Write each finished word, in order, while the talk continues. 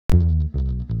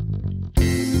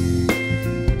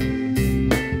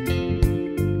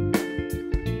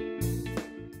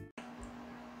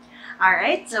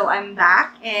Alright, so I'm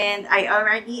back and I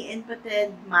already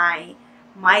inputted my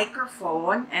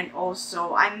microphone and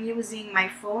also I'm using my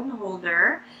phone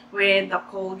holder with the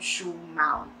cold shoe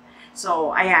mount.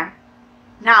 So, ayan.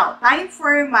 Now, time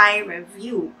for my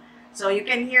review. So, you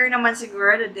can hear naman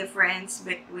siguro the difference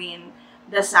between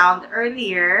the sound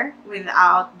earlier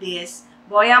without this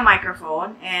Boya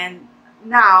microphone and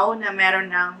now na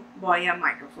meron ng Boya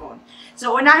microphone.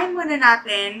 So, unahin muna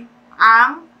natin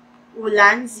ang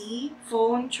Ulanzi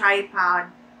phone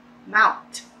tripod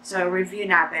mount. So, review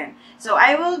natin. So,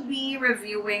 I will be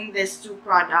reviewing these two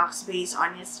products based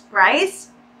on its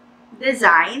price,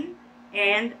 design,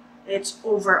 and its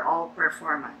overall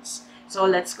performance. So,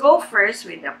 let's go first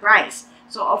with the price.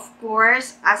 So, of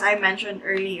course, as I mentioned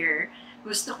earlier,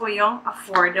 gusto ko yung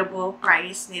affordable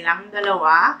price nilang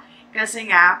dalawa. Kasi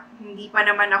nga, hindi pa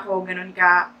naman ako ganun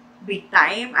ka big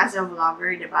time as a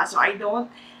vlogger, diba? So, I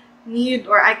don't need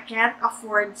or I can't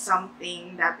afford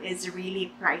something that is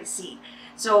really pricey.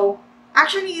 So,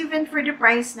 actually, even for the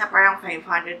price na parang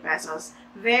 500 pesos,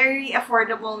 very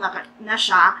affordable na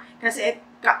siya kasi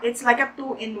it's like a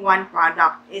 2-in-1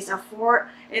 product. It is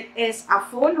a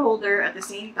phone holder at the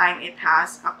same time it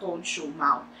has a cold shoe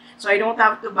mount. So, I don't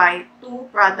have to buy two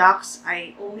products.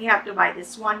 I only have to buy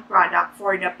this one product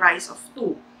for the price of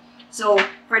two. So,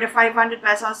 for the 500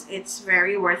 pesos, it's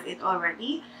very worth it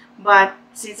already. But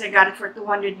since I got it for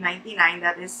 $299,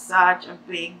 that is such a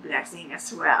big blessing as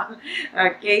well.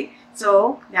 Okay,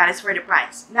 so that is for the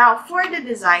price. Now, for the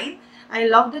design, I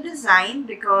love the design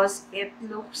because it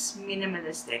looks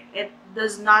minimalistic. It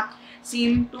does not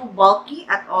seem too bulky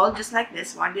at all, just like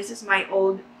this one. This is my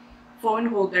old phone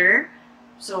holder.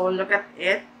 So, look at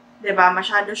it. Diba?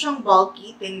 Masyado siyang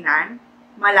bulky, tingnan.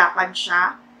 Malapad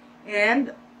siya.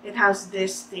 And it has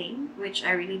this thing, which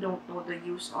I really don't know the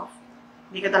use of.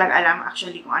 Hindi ko talaga alam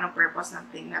actually kung anong purpose ng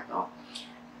thing na to.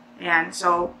 Ayan,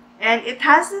 so, and it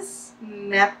has this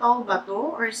metal ba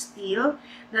to or steel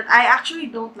that I actually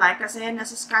don't like kasi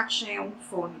nasa-scratch na yung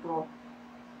phone ko.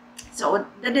 So,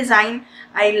 the design,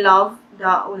 I love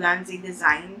the Ulanzi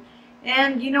design.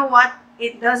 And you know what?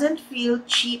 It doesn't feel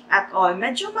cheap at all.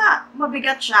 Medyo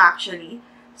mabigat siya actually.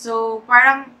 So,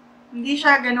 parang hindi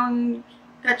siya ganun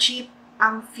ka-cheap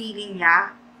ang feeling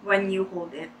niya when you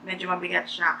hold it. Medyo mabigat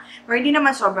siya. Pero hindi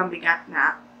naman sobrang bigat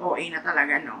na OA na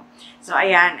talaga, no? So,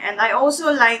 ayan. And I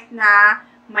also like na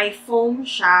may foam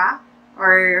siya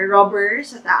or rubber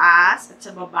sa taas at sa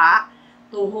baba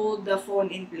to hold the phone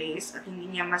in place at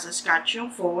hindi niya masascratch yung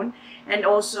phone. And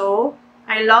also,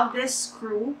 I love this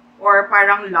screw or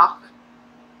parang lock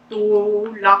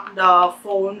to lock the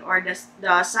phone or the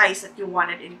size that you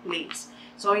wanted in place.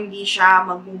 So, hindi siya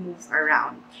mag-move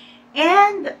around.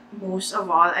 And most of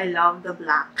all, I love the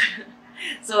black.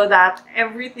 So that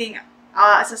everything,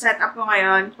 sa setup ko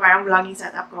ngayon, parang vlogging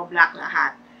setup ko, black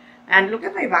lahat. And look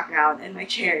at my background and my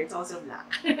chair, it's also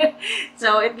black.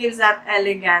 So it gives that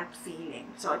elegant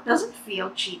feeling. So it doesn't feel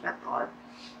cheap at all.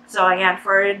 So ayan,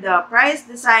 for the price,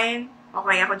 design,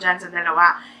 okay ako dyan sa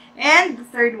dalawa. And the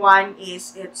third one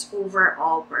is its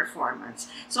overall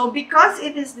performance. So because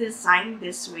it is designed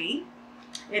this way,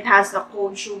 it has the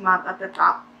cold shoe mount at the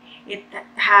top. It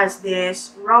has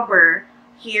this rubber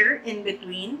here in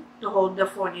between to hold the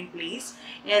phone in place.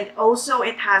 And also,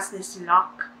 it has this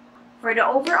lock. For the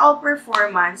overall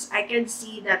performance, I can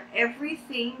see that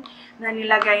everything na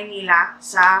nilagay nila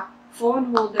sa phone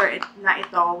holder na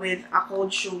ito with a cold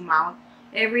shoe mount,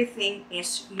 everything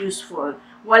is useful.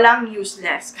 Walang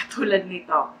useless katulad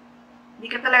nito. Hindi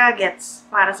ka talaga gets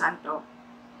para saan to.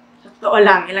 Sa totoo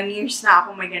lang, ilang years na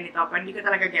ako may ganito, pero hindi ko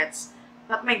talaga gets.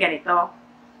 Ba't may ganito?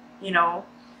 You know?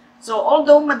 So,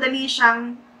 although madali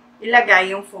siyang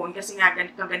ilagay yung phone kasi nga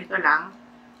ganito lang,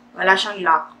 wala siyang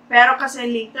lock. Pero kasi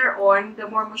later on, the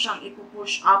more mo siyang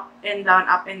ipupush up and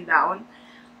down,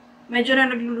 medyo na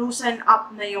naglo-loosen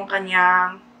up na yung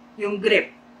kanyang, yung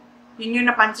grip. Yun yung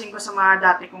napansin ko sa mga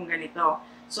dati kong ganito.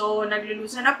 So,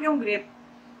 naglo-loosen up yung grip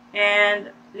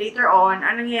and later on,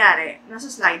 ano nangyayari?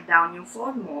 Nasa slide down yung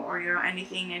phone mo or yung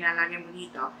anything na nalagay mo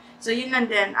dito. So, yun lang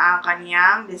din ang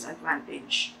kanyang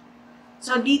disadvantage.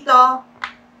 So, dito,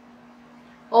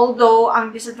 although,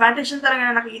 ang disadvantage na talaga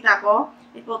na nakikita ko,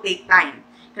 it will take time.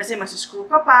 Kasi masuscrew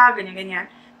ka pa, ganyan-ganyan.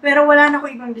 Pero wala na ko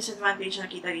ibang disadvantage na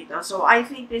nakita dito. So, I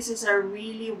think this is a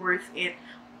really worth it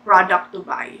product to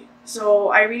buy.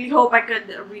 So, I really hope I could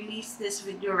release this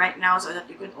video right now so that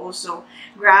you could also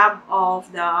grab of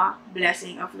the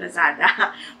blessing of Lazada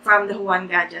from the Juan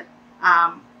Gadget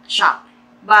shop.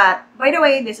 But, by the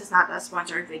way, this is not a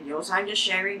sponsored video. So, I'm just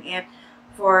sharing it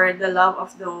for the love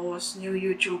of those new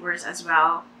YouTubers as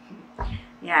well.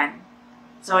 Yan.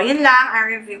 So, yun lang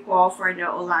ang review ko for the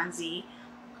Ulanzi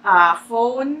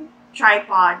phone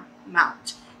tripod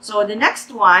mount. So the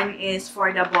next one is for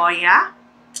the Boya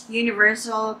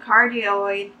Universal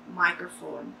Cardioid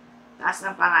Microphone. Taas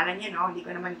ng pangalan niya, no? Hindi ko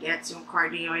naman gets yung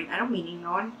cardioid. Anong meaning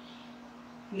nun?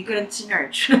 Hindi ko rin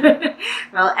sinerch.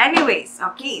 Well, anyways,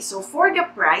 okay. So for the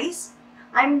price,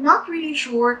 I'm not really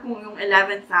sure kung yung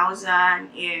 11,000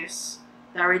 is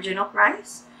the original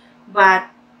price.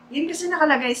 But, yun kasi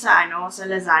nakalagay sa, sa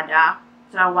Lazada,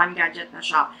 sa One Gadget na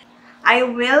shop. I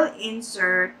will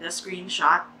insert the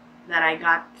screenshot that I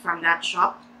got from that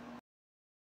shop.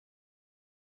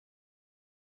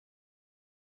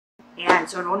 Ayan.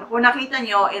 So, kung nakita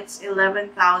nyo, it's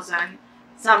 11,000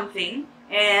 something.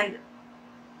 And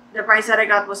the price that I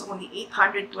got was only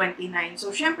 829.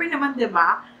 So, syempre naman,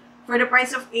 diba, for the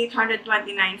price of 829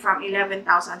 from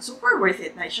 11,000, super worth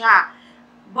it na siya.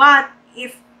 But,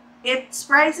 if its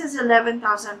price is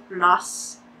 11,000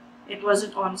 plus, it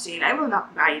wasn't on sale, I will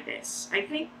not buy this. I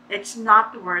think it's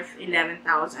not worth 11,000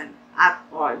 at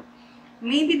all.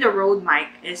 Maybe the Rode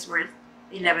mic is worth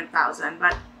 11,000,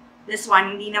 but this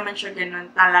one, hindi naman siya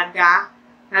ganun talaga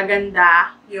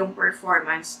kaganda yung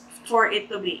performance for it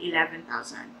to be 11,000.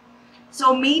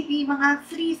 So, maybe mga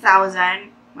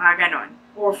 3,000, mga ganon.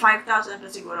 Or 5,000 pa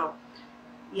siguro.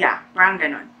 Yeah, parang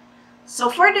ganon.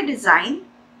 So, for the design,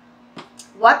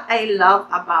 what I love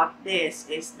about this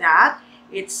is that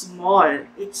it's small.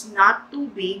 It's not too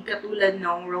big, katulad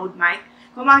ng Rode mic.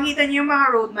 Kung makikita niyo yung mga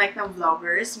Rode mic ng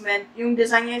vloggers, yung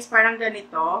design niya is parang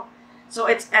ganito.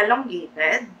 So, it's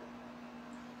elongated.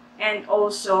 And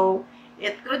also,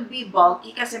 it could be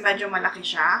bulky kasi medyo malaki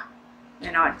siya.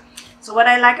 Ganon. So, what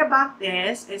I like about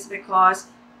this is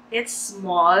because it's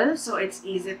small, so it's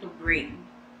easy to bring.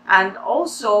 And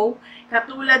also,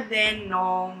 katulad din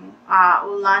nung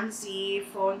Ulanzi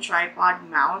phone tripod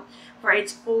mount, for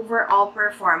its overall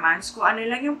performance, kung ano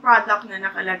lang yung product na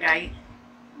nakalagay,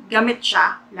 gamit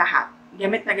siya lahat.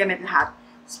 Gamit na gamit lahat.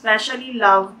 Especially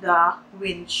love the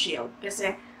windshield.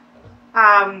 Kasi,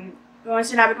 kung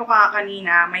sinabi ko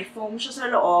kanina, may foam siya sa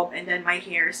loob and then may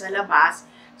hair sa labas.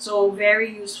 So, very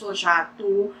useful siya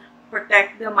to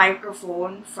protect the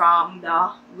microphone from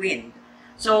the wind.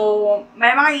 So,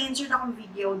 may mga insert akong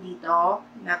video dito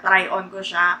na try-on ko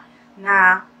siya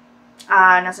na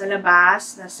nasa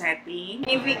labas na setting.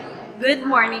 Good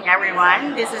morning,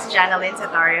 everyone. This is Janalyn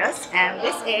Sartorius and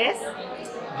this is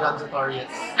John Sartorius.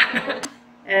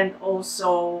 And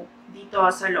also, dito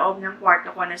sa loob ng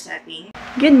kwarto ko na setting.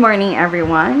 Good morning,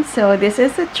 everyone. So this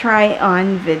is a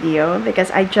try-on video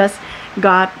because I just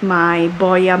got my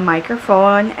Boya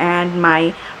microphone and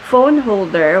my phone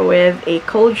holder with a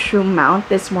cold shoe mount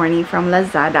this morning from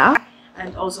Lazada.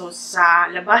 And also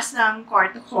sa labas ng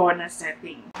kwarto ko na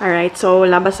setting. Alright, so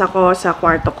labas ako sa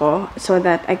kwarto ko so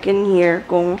that I can hear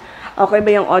kung okay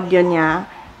ba yung audio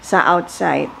niya sa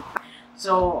outside.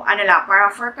 So,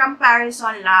 para for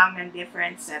comparison lang ng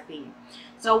different setting.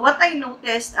 So, what I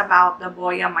noticed about the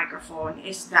Boya microphone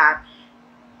is that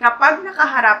kapag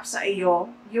nakaharap sa iyo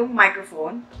yung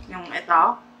microphone, yung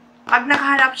ito, pag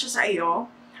nakaharap siya sa iyo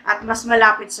at mas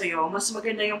malapit sa iyo, mas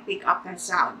maganda yung pick up ng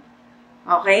sound.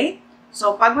 Okay?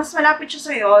 So, pag mas malapit siya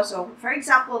sa iyo, so, for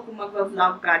example, kung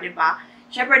mag-vlog ka, diba?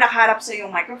 Siyempre, nakaharap sa yung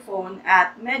microphone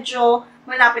at medyo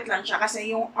malapit lang siya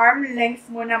kasi yung arm length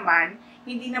mo naman,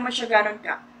 hindi naman siya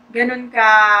ganun ka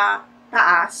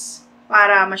taas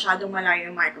para masyadong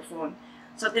malayo yung microphone.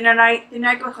 So, tinry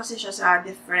ko kasi siya sa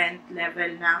different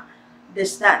level na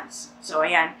distance. So,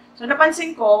 ayan. So,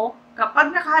 napansin ko,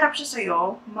 kapag nakaharap siya sa'yo,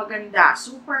 maganda,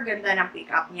 super ganda ng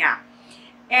pick-up niya.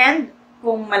 And,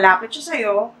 kung malapit siya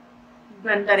sa'yo,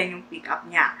 ganda rin yung pick-up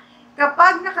niya.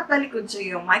 Kapag nakatalikod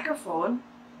sa'yo yung microphone,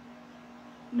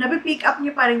 nabipick up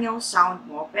niya pa rin yung sound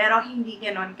mo, pero hindi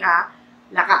ganon ka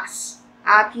lakas.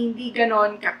 At hindi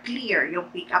ganon ka-clear yung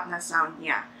pick-up na sound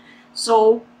niya.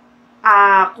 So,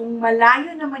 kung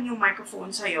malayo naman yung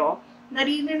microphone sa'yo,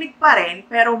 naririnig pa rin,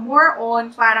 pero more on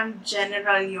parang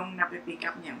general yung napipick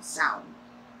up niyang sound.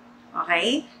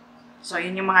 Okay? So,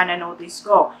 yun yung mga na-notice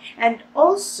ko. And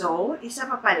also, isa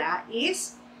pa pala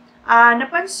is,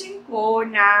 napansin ko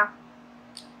na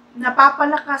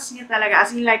napapalakas niya talaga.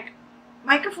 As in like,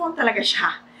 microphone talaga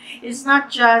siya. It's not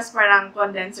just parang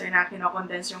condenser na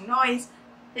kino-condense yung noise.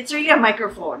 It's really a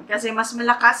microphone. Kasi mas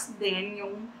malakas din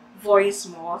yung voice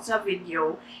mo sa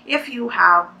video if you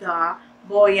have the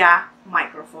Boya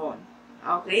microphone.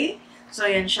 Okay? So,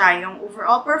 yan siya. Yung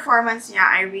overall performance niya,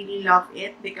 I really love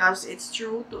it because it's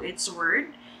true to its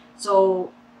word. So,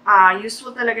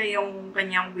 useful talaga yung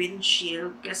kanyang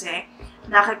windshield kasi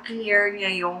naka-clear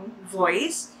niya yung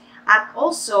voice. At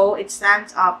also, it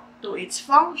stands up to its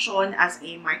function as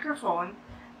a microphone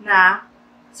na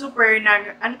super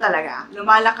ano talaga,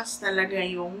 lumalakas talaga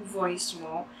yung voice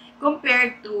mo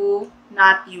compared to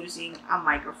not using a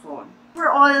microphone.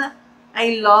 Overall,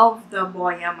 I love the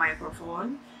Boya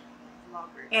microphone.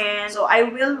 And so I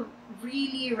will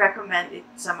really recommend it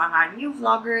sa mga new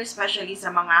vloggers, especially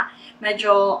sa mga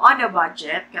medyo on a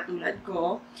budget, katulad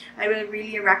ko. I will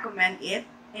really recommend it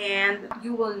and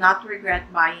you will not regret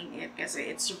buying it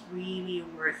kasi it's really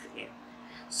worth it.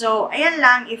 So, ayan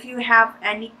lang. If you have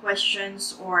any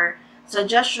questions or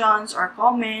suggestions or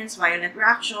comments, violent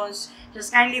reactions,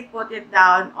 just kindly put it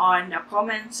down on the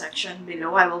comment section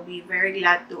below. I will be very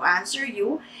glad to answer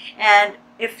you. And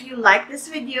if you like this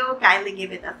video, kindly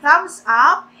give it a thumbs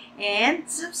up and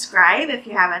subscribe if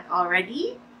you haven't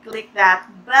already. Click that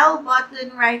bell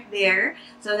button right there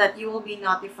so that you will be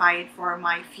notified for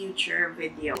my future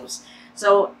videos.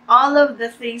 So all of the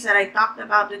things that I talked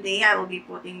about today, I will be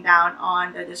putting down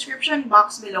on the description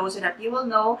box below so that you will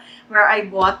know where I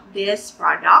bought these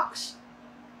products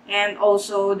and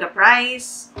also the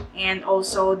price and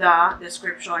also the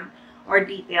description or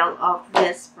detail of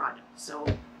this product. So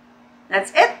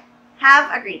that's it.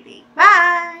 Have a great day.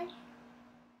 Bye!